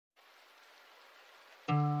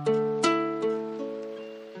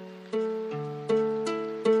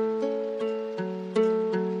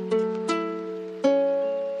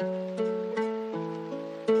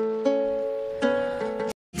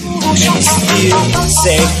still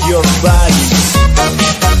save your body.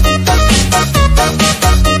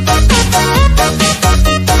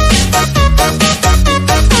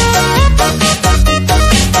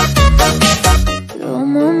 Tell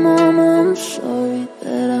my mama I'm sorry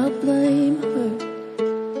that I blame her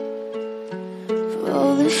for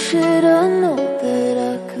all the shit I know that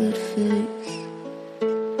I could fix.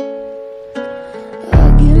 I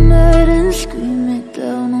get mad and scream it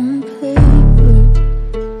down on paper,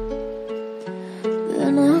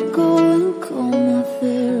 then I go and call my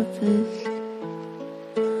therapist.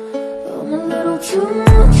 I'm a little too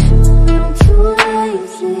much, I'm a little too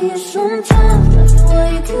lazy. Sometimes that's why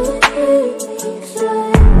you could hate me. Say,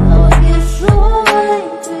 oh, I get so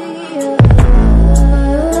angry.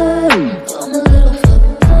 I'm a little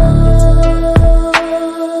fucked up.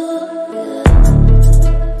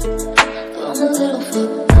 I'm a little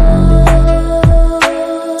fucked up.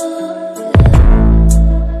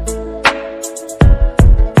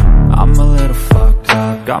 I'm a little fucked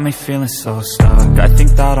up, got me feeling so stuck. I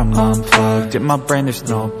think that I'm unplugged, in my brain there's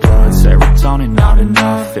no blood. Serotonin not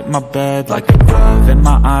enough, fit my bed like a glove. And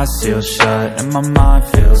my eyes seal shut, and my mind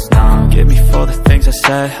feels numb. Get me for the things I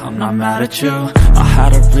said, I'm not mad at you. I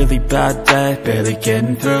had a really bad day, barely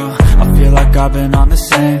getting through. I feel like I've been on the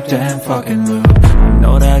same damn fucking loop. I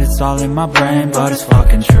know that it's all in my brain, but it's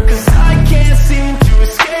fucking true. Cause I can't seem to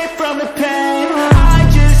escape from the pain. I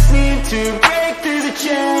just need to break through the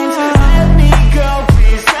chains. Let me go,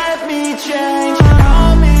 please let me change.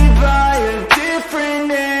 Call me by a different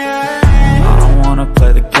name. I don't wanna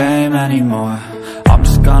play the game anymore. I'm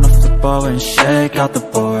just gonna flip over and shake out the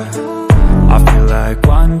board. I feel like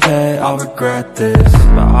one day I'll regret this,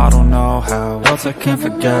 but I don't know how else I can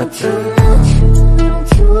forget this. Too much, a little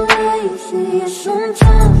too lazy.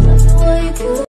 Sometimes that's why you could